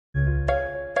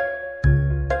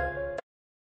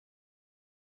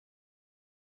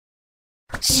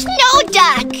Snow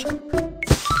duck!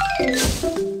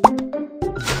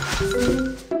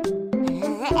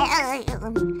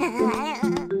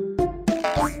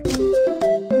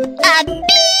 A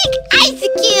big ice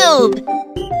cube!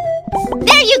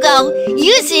 There you go!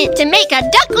 Use it to make a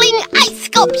duckling ice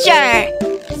sculpture!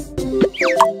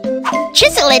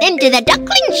 Chisel it into the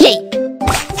duckling shape.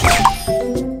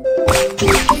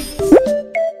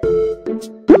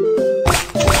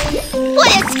 Put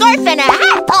a scarf and a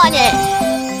hat on it.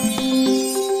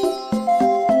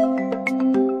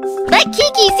 Let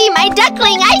Kiki see my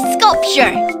duckling ice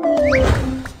sculpture.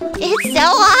 It's so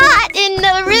hot in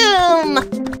the room.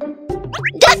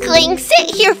 Duckling, sit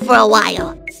here for a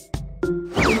while.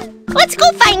 Let's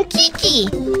go find Kiki.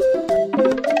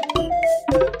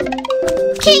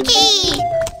 Kiki!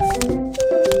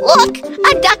 Look,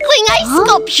 a duckling ice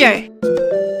sculpture.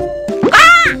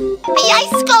 Ah! The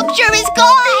ice sculpture is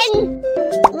gone!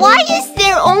 Why is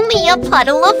there only a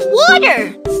puddle of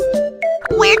water?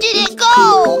 Where did it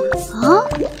go? Huh?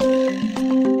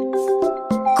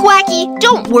 Quacky,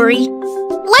 don't worry.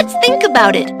 Let's think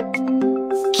about it.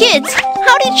 Kids,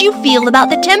 how did you feel about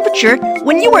the temperature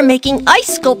when you were making ice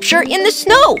sculpture in the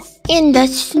snow? In the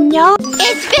snow?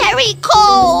 It's very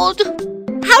cold.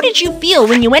 How did you feel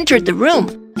when you entered the room?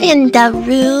 In the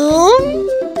room?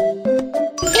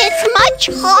 It's much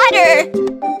hotter.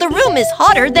 The room is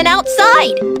hotter than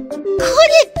outside.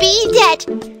 Could it be that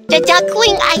the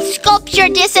duckling ice sculpture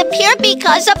disappeared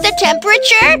because of the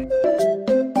temperature?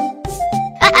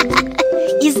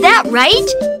 Is that right?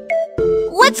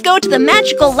 Let's go to the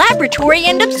magical laboratory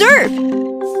and observe.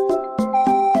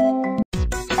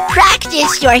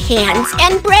 Practice your hands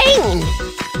and brain.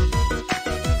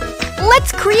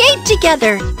 Let's create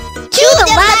together. To the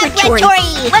laboratory.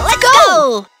 Let's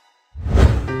go.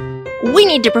 We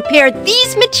need to prepare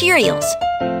these materials.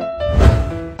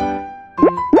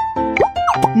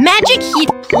 Magic heat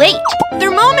plate,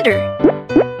 thermometer,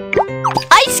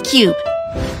 ice cube.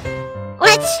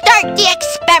 Let's start the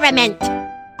experiment.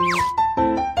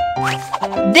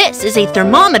 This is a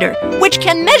thermometer which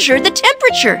can measure the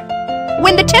temperature.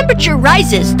 When the temperature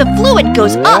rises, the fluid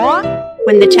goes up.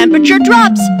 When the temperature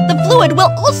drops, the fluid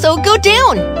will also go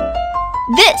down.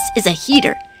 This is a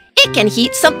heater. It can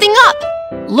heat something up.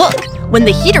 Look, when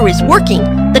the heater is working,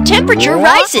 the temperature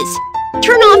rises.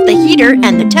 Turn off the heater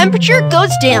and the temperature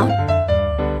goes down.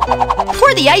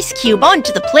 Pour the ice cube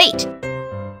onto the plate.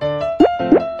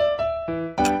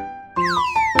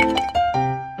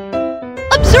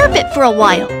 Observe it for a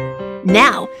while.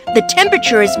 Now, the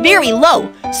temperature is very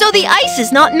low, so the ice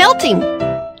is not melting.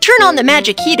 Turn on the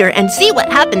magic heater and see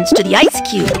what happens to the ice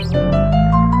cube.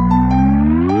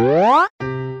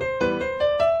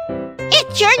 It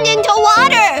turned into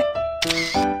water!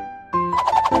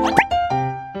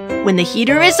 When the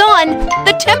heater is on,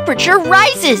 the temperature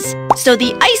rises, so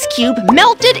the ice cube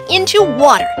melted into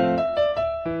water.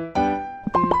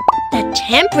 The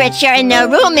temperature in the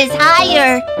room is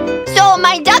higher, so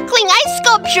my duckling ice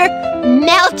sculpture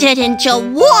melted into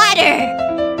water.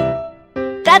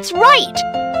 That's right!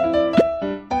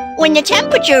 When the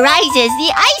temperature rises,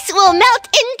 the ice will melt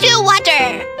into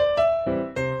water.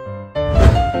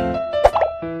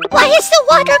 Why is the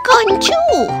water gone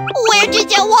too? Where did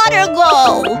the water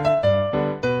go?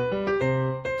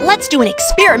 Let's do an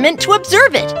experiment to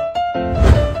observe it.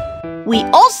 We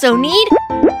also need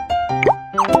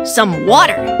some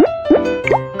water.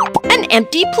 An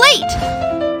empty plate.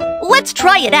 Let's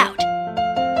try it out.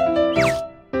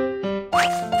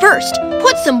 First,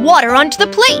 put some water onto the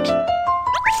plate.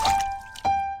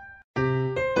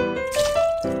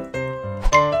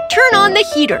 Turn on the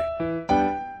heater.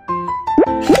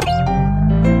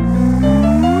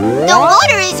 The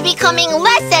water is becoming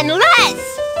less and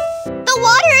less. The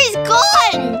water is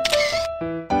gone.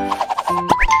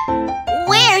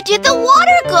 Where did the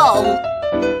water go?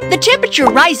 The temperature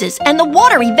rises and the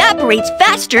water evaporates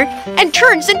faster and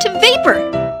turns into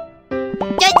vapor.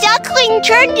 The duckling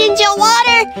turned into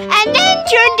water and then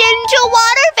turned into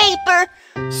water vapor.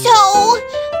 So,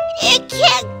 it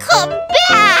can't come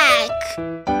back.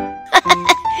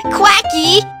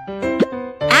 Quacky!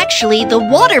 Actually, the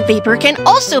water vapor can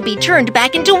also be turned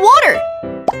back into water.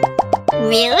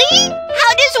 Really?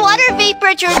 How does water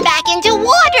vapor turn back into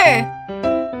water?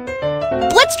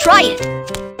 Let's try it.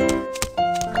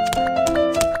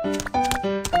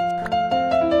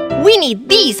 We need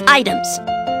these items.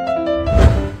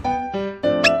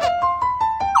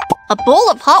 A bowl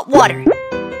of hot water.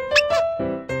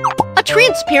 A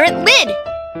transparent lid.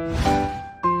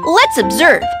 Let's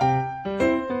observe.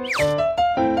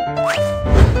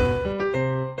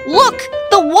 Look,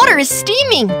 the water is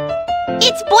steaming.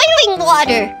 It's boiling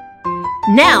water.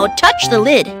 Now touch the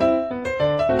lid.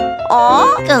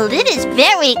 Oh, the lid is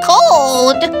very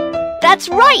cold. That's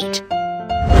right.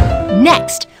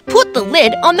 Next, put the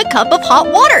lid on the cup of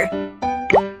hot water.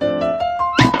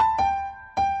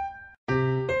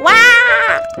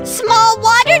 Wow! Small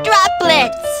water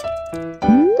droplets.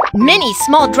 Many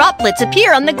small droplets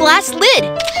appear on the glass lid.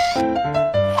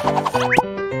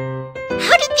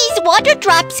 How did these water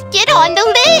drops get on the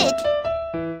lid?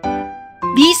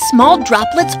 These small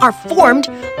droplets are formed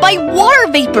by water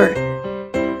vapor.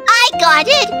 I got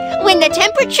it! When the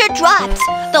temperature drops,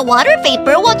 the water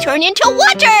vapor will turn into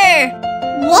water!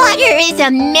 Water is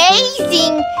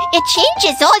amazing! It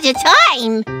changes all the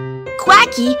time!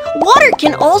 Quacky, water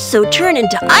can also turn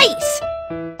into ice.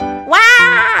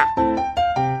 Wow!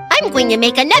 I'm going to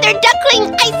make another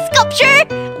duckling ice sculpture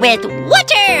with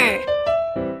water!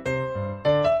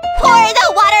 Pour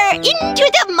the water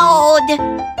into the mold!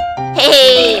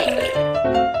 Hey!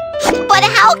 But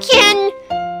how can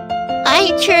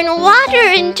I turn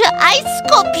water into ice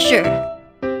sculpture?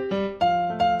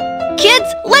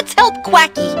 Kids, let's help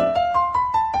Quacky.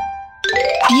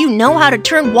 Do you know how to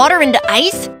turn water into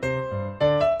ice?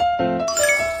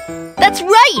 That's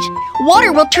right!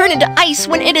 Water will turn into ice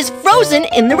when it is frozen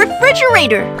in the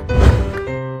refrigerator.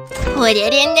 Put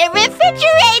it in the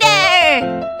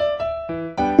refrigerator!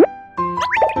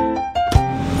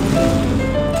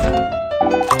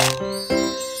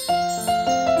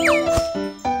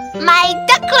 My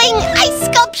duckling ice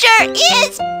sculpture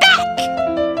is back!